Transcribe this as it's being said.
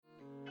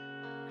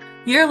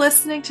You're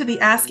listening to the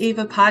Ask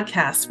Ava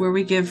podcast, where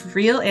we give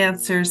real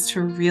answers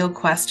to real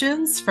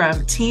questions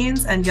from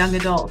teens and young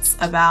adults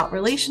about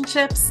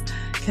relationships,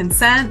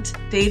 consent,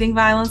 dating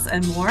violence,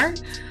 and more.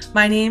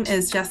 My name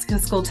is Jessica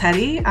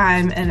Scoltetti.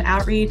 I'm an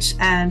outreach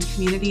and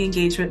community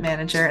engagement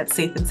manager at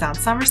Safe and Sound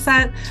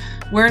Somerset.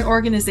 We're an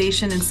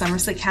organization in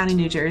Somerset County,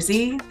 New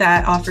Jersey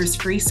that offers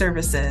free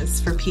services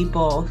for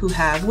people who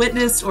have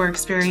witnessed or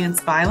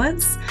experienced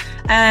violence.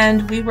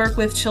 And we work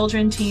with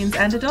children, teens,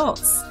 and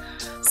adults.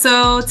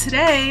 So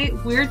today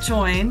we're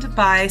joined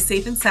by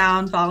Safe and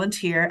Sound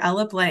volunteer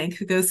Ella Blank,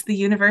 who goes to the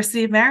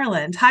University of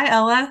Maryland. Hi,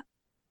 Ella.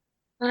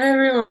 Hi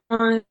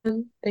everyone.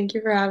 Thank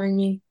you for having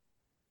me.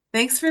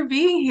 Thanks for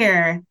being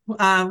here.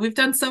 We've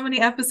done so many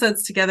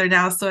episodes together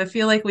now, so I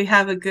feel like we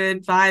have a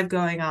good vibe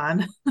going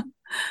on.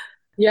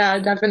 Yeah,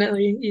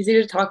 definitely easy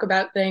to talk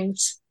about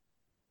things.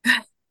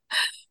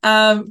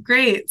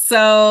 Great.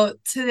 So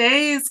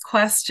today's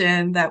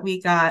question that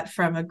we got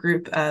from a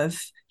group of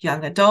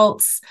young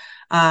adults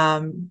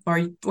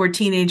or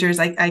teenagers,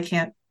 I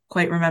can't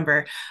quite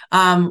remember,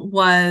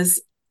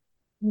 was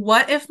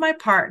what if my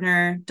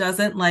partner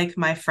doesn't like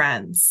my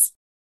friends?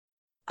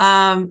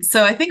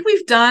 So I think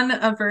we've done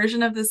a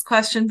version of this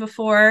question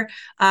before,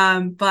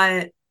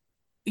 but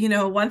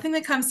one thing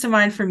that comes to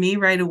mind for me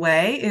right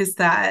away is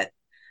that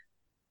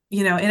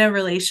in a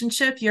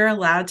relationship, you're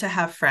allowed to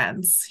have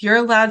friends. You're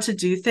allowed to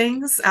do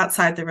things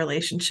outside the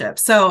relationship.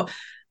 So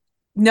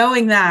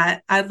knowing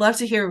that, I'd love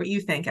to hear what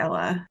you think,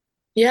 Ella.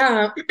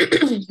 Yeah,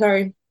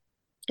 sorry.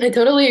 I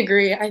totally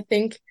agree. I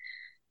think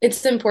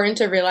it's important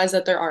to realize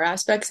that there are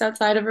aspects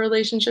outside of a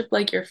relationship,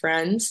 like your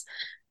friends,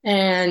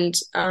 and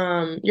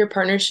your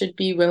partner should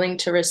be willing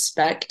to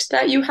respect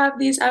that you have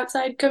these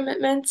outside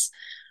commitments.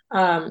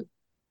 Um,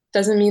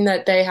 doesn't mean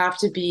that they have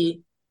to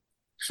be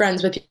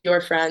friends with your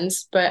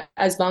friends, but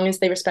as long as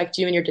they respect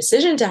you and your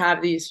decision to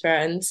have these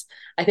friends,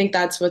 I think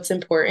that's what's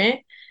important.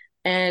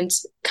 And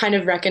kind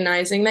of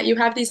recognizing that you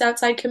have these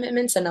outside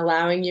commitments and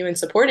allowing you and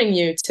supporting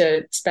you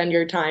to spend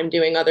your time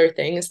doing other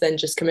things than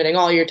just committing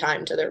all your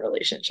time to their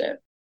relationship.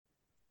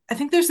 I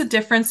think there's a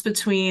difference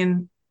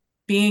between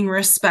being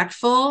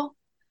respectful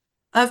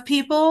of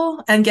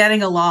people and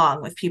getting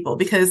along with people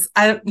because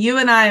you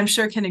and I, I'm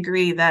sure, can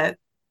agree that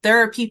there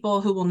are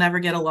people who will never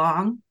get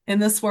along in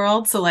this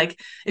world. So, like,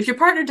 if your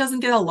partner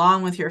doesn't get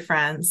along with your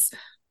friends,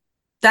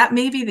 that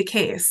may be the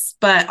case,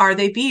 but are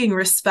they being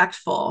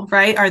respectful,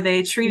 right? Are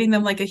they treating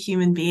them like a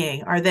human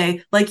being? Are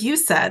they, like you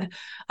said,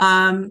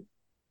 um,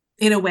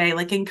 in a way,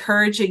 like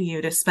encouraging you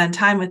to spend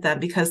time with them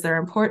because they're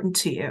important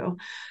to you?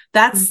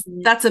 That's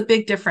Mhm. that's a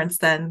big difference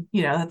than,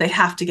 that they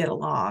have to get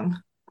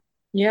along.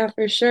 Yeah,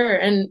 for sure.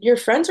 And your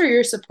friends are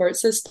your support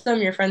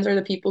system. Your friends are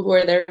the people who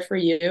are there for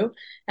you.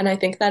 And I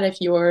think that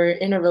if you're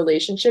in a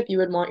relationship, you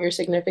would want your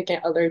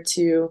significant other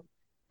to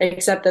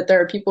accept that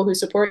there are people who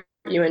support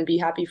you and be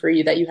happy for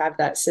you that you have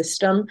that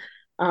system,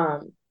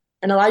 um,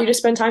 and allow you to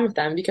spend time with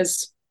them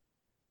because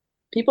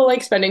people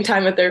like spending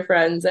time with their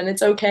friends. And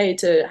it's okay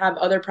to have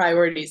other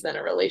priorities than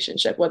a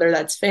relationship, whether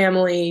that's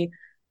family,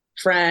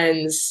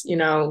 friends,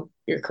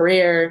 your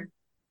career,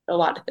 a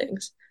lot of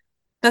things.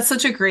 That's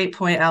such a great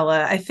point,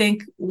 Ella. I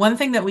think one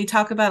thing that we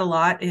talk about a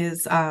lot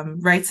is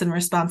rights and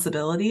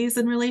responsibilities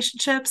in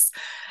relationships.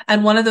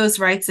 And one of those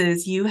rights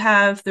is you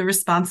have the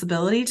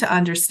responsibility to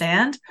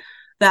understand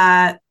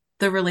that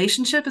the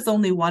relationship is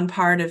only one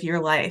part of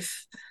your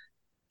life.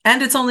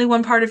 And it's only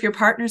one part of your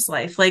partner's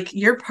life. Like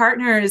your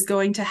partner is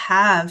going to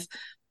have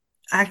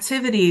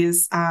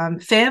activities,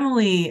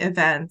 family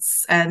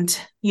events, and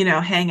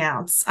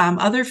hangouts,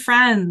 other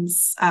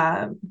friends,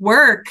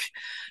 work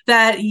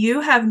that you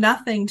have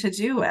nothing to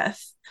do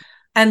with.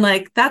 And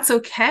like that's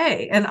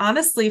okay. And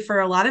honestly, for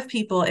a lot of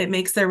people, it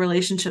makes their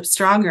relationship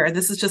stronger.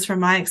 This is just from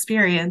my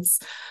experience.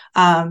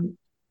 Um,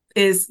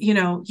 is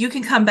you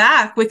can come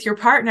back with your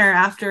partner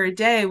after a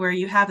day where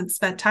you haven't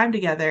spent time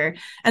together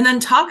and then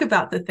talk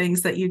about the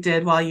things that you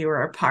did while you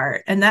were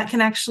apart, and that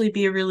can actually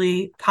be a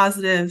really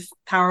positive,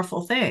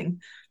 powerful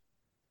thing.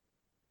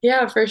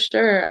 Yeah, for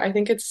sure. I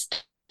think it's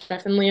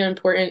definitely an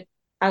important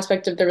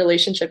aspect of the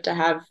relationship to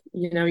have,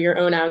 your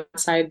own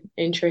outside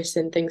interests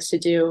and things to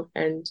do.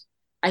 And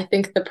I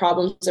think the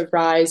problems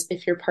arise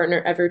if your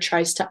partner ever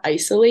tries to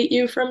isolate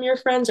you from your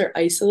friends or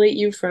isolate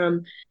you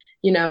from,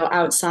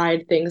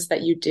 outside things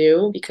that you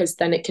do, because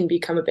then it can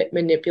become a bit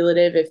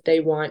manipulative if they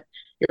want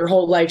your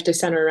whole life to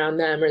center around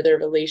them or their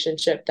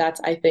relationship.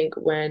 That's, I think,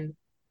 when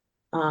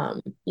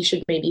you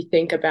should maybe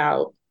think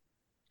about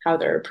how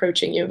they're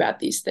approaching you about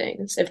these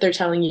things. If they're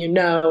telling you,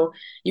 no,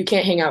 you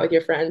can't hang out with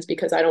your friends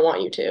because I don't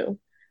want you to,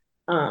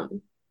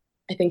 um,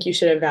 I think you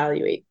should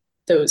evaluate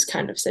those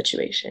kind of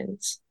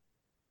situations.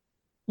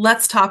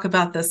 Let's talk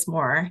about this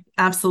more.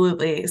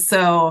 Absolutely.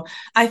 So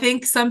I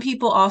think some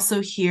people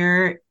also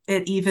hear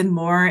it even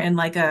more in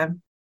like a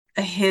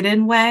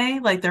hidden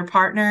way, like their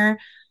partner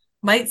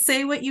might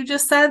say what you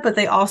just said, but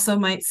they also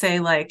might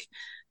say, like,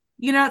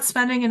 you're not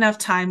spending enough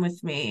time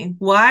with me.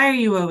 Why are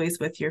you always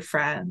with your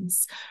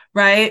friends?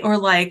 Right. Or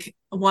like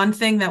one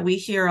thing that we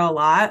hear a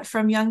lot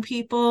from young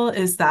people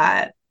is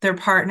that their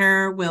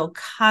partner will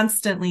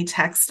constantly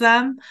text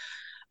them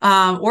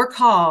or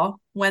call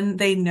when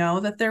they know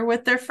that they're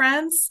with their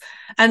friends.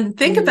 And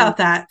think Mm, about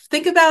that.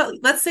 Think about,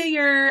 let's say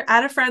you're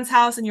at a friend's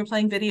house and you're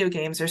playing video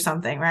games or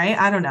something, right?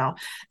 I don't know.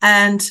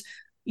 And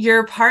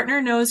your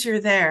partner knows you're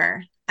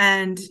there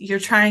and you're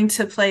trying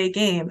to play a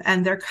game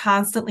and they're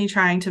constantly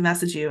trying to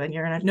message you and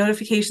your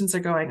notifications are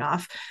going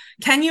off.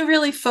 Can you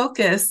really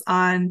focus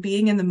on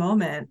being in the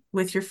moment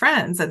with your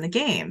friends and the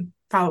game?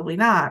 Probably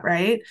not,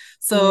 right? yeah.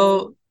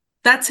 So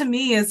that to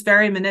me is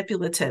very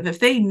manipulative. If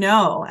they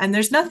know, and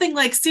there's nothing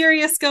like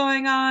serious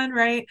going on,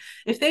 right?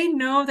 If they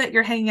know that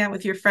you're hanging out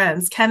with your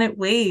friends, can it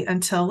wait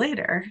until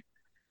later?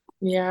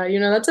 Yeah,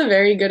 that's a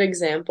very good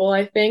example,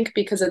 I think,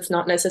 because it's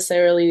not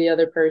necessarily the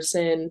other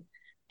person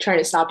trying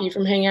to stop you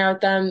from hanging out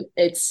with them.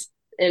 It's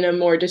in a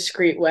more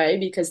discreet way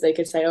because they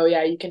could say, oh,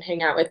 yeah, you can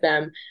hang out with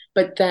them.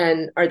 But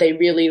then are they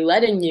really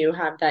letting you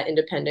have that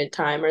independent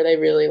time? Are they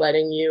really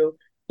letting you,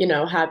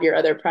 have your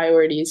other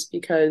priorities?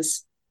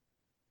 Because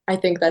I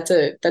think that's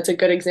a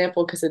good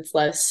example because it's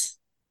less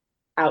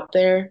out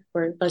there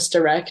or less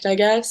direct, I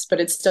guess, but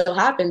it still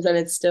happens and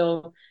it's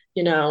still,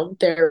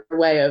 their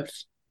way of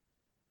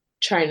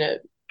trying to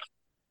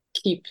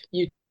keep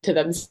you to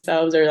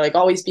themselves or like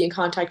always be in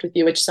contact with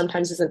you, which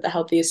sometimes isn't the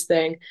healthiest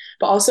thing.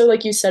 But also,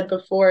 like you said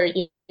before,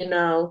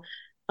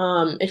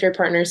 if your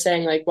partner is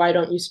saying like, why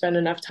don't you spend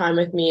enough time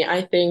with me?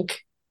 I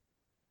think,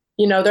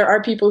 there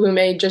are people who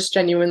may just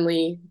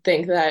genuinely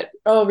think that,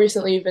 oh,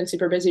 recently you've been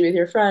super busy with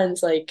your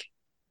friends, like,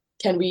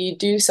 can we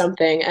do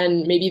something?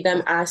 And maybe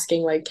them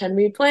asking like, can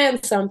we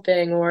plan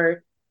something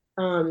or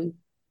um,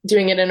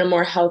 doing it in a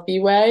more healthy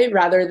way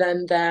rather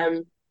than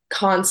them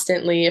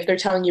constantly, if they're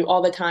telling you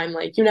all the time,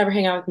 like, you never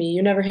hang out with me,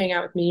 you never hang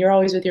out with me, you're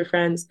always with your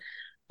friends.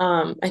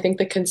 I think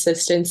the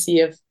consistency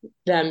of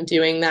them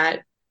doing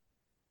that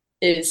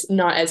is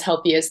not as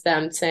healthy as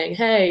them saying,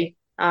 hey,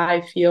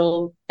 I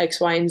feel X,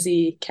 Y, and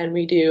Z. Can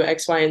we do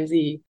X, Y, and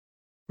Z?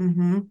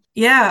 Mm-hmm.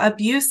 Yeah,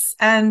 abuse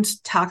and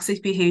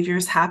toxic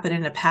behaviors happen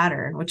in a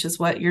pattern, which is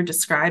what you're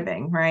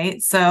describing,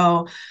 right?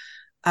 So,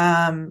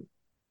 um,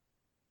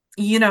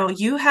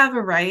 you have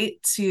a right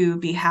to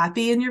be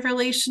happy in your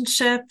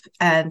relationship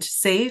and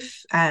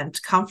safe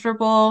and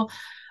comfortable.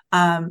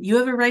 You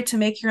have a right to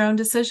make your own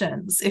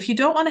decisions. If you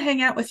don't want to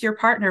hang out with your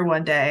partner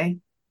one day,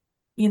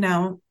 you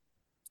know,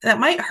 that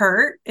might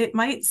hurt. It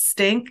might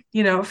stink,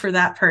 for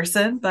that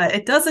person, but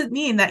it doesn't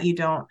mean that you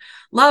don't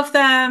love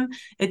them.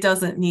 It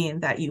doesn't mean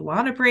that you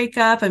want to break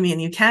up. I mean,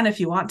 you can if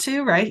you want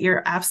to, right?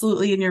 You're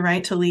absolutely in your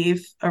right to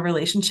leave a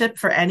relationship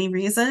for any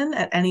reason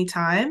at any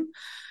time.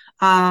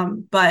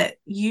 But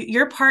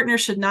your partner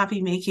should not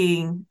be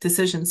making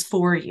decisions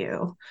for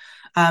you.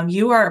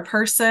 You are a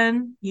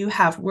person, you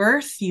have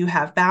worth, you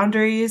have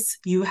boundaries,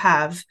 you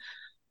have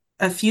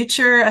a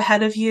future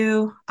ahead of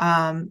you.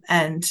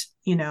 And,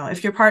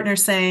 if your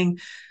partner's saying,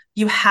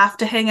 you have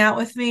to hang out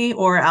with me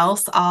or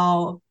else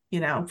I'll,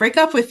 break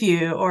up with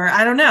you, or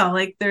I don't know,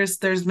 like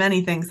there's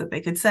many things that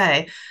they could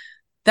say.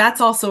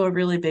 That's also a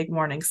really big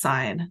warning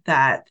sign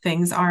that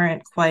things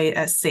aren't quite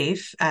as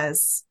safe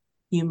as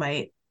you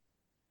might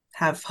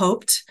have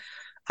hoped.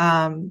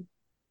 Um,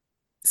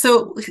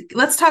 so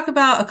let's talk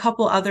about a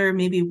couple other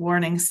maybe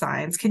warning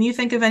signs. Can you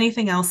think of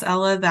anything else,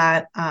 Ella,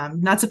 that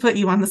not to put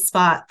you on the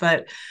spot,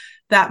 but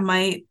that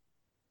might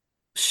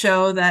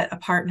show that a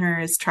partner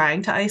is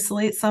trying to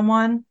isolate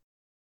someone?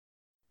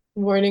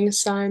 Warning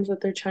signs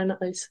that they're trying to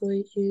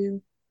isolate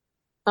you.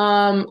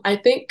 I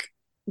think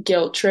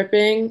guilt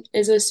tripping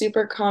is a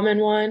super common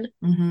one.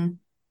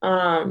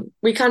 Mm-hmm.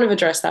 We kind of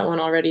addressed that one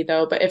already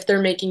though, but if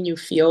they're making you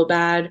feel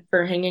bad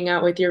for hanging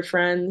out with your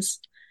friends,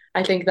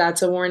 I think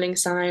that's a warning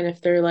sign.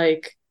 If they're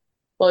like,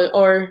 well,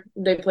 or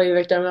they play the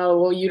victim, oh,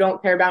 well, you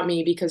don't care about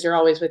me because you're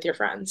always with your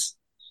friends.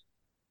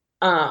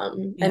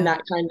 And Yeah,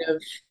 that kind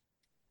of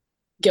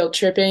guilt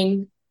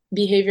tripping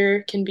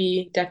behavior can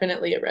be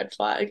definitely a red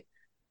flag.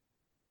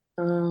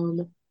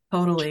 Um,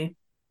 totally.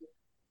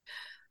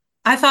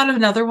 I thought of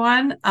another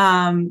one.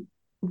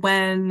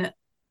 When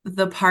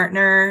the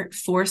partner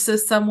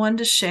forces someone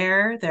to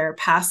share their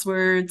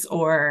passwords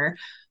or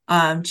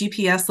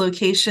GPS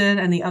location,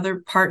 and the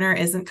other partner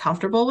isn't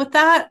comfortable with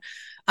that.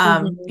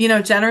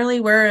 mhm.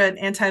 Generally, we're an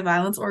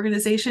anti-violence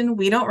organization.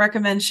 We don't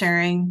recommend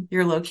sharing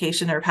your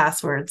location or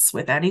passwords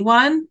with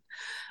anyone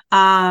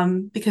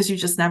because you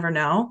just never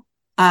know.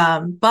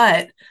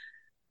 But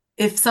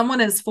if someone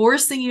is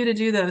forcing you to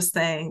do those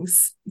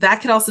things,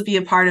 that could also be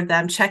a part of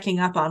them checking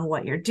up on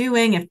what you're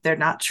doing if they're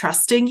not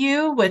trusting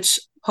you, which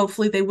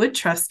hopefully they would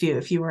trust you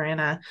if you were in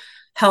a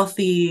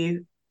healthy,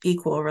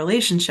 equal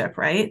relationship,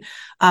 right?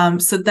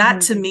 So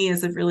that to Mhm. me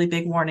is a really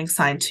big warning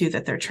sign too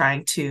that they're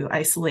trying to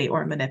isolate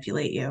or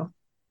manipulate you.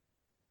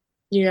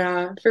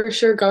 Yeah, for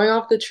sure. Going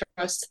off the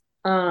trust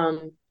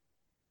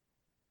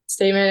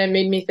statement, it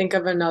made me think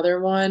of another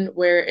one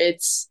where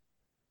it's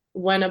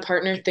when a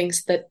partner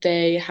thinks that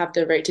they have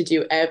the right to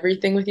do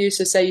everything with you.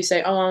 So say you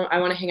say, "Oh, I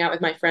want to hang out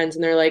with my friends,"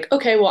 and they're like,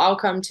 "Okay, well, I'll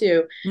come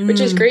too,"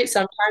 which is Mm, great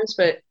sometimes,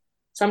 but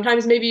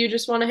sometimes maybe you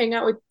just want to hang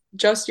out with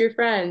just your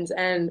friends,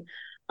 and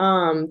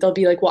they'll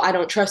be like, "Well, I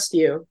don't trust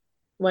you."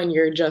 when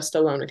you're just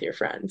alone with your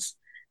friends.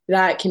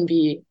 That can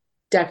be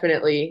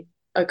definitely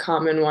a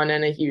common one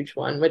and a huge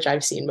one, which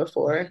I've seen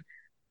before.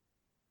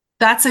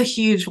 That's a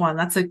huge one.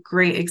 That's a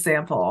great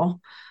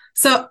example.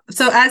 So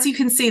as you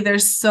can see,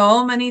 there's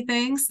so many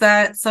things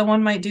that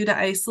someone might do to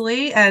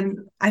isolate.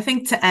 And I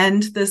think to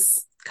end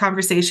this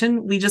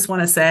conversation, we just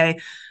want to say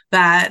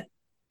that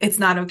it's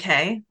not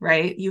okay,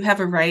 right? You have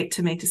a right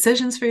to make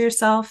decisions for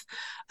yourself,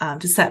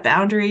 to set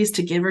boundaries,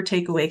 to give or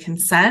take away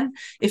consent.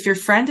 If your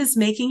friend is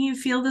making you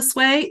feel this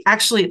way,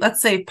 actually,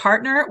 let's say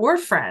partner or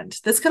friend,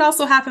 this could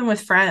also happen with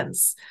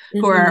friends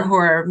who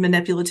are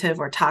manipulative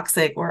or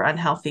toxic or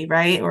unhealthy,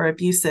 right? Or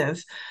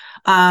abusive.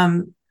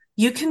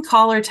 You can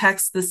call or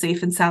text the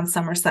Safe and Sound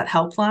Somerset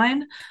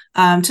helpline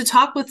to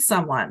talk with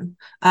someone.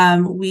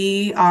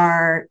 We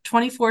are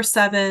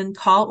 24/7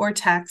 call or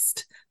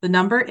text. The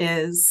number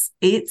is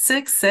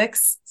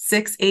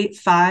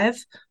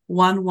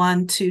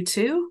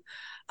 866-685-1122.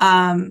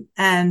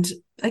 And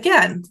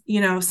again,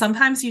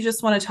 sometimes you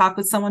just want to talk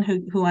with someone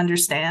who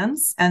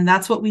understands, and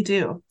that's what we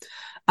do.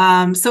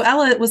 So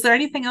Ella, was there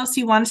anything else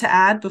you wanted to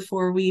add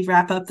before we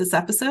wrap up this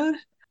episode?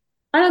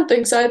 I don't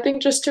think so. I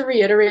think just to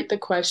reiterate the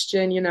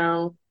question,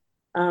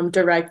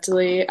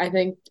 directly, I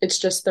think it's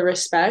just the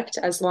respect.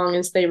 As long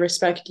as they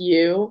respect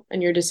you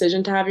and your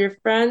decision to have your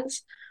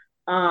friends,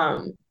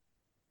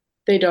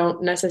 they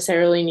don't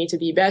necessarily need to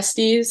be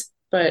besties,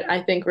 but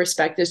I think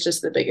respect is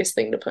just the biggest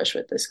thing to push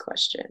with this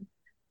question.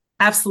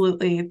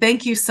 Absolutely.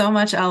 Thank you so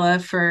much, Ella,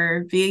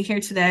 for being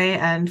here today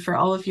and for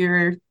all of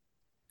your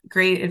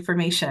great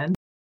information.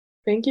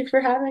 Thank you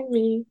for having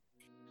me.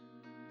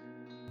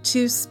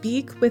 To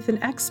speak with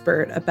an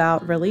expert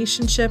about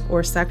relationship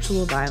or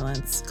sexual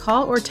violence,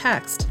 call or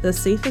text the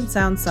Safe and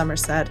Sound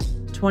Somerset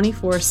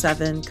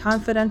 24/7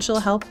 confidential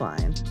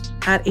helpline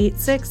at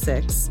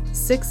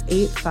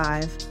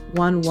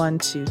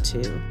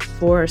 866-685-1122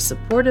 for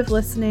supportive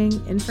listening,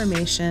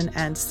 information,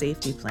 and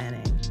safety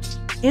planning.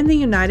 In the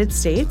United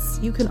States,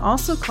 you can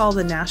also call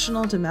the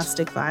National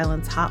Domestic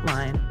Violence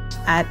Hotline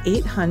at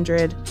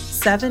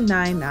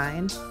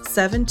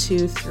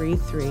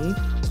 800-799-7233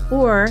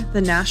 or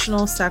the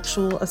National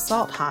Sexual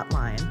Assault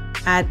Hotline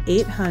at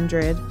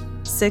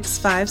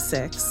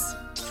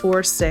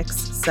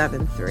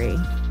 800-656-4673.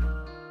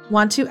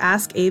 Want to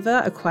ask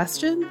Ava a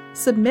question?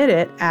 Submit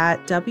it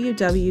at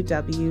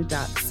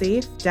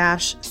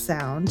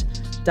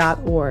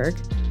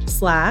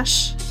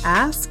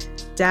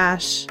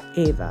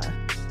www.safe-sound.org/ask-ava.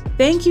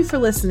 Thank you for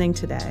listening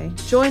today.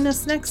 Join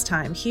us next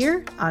time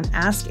here on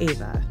Ask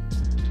Ava.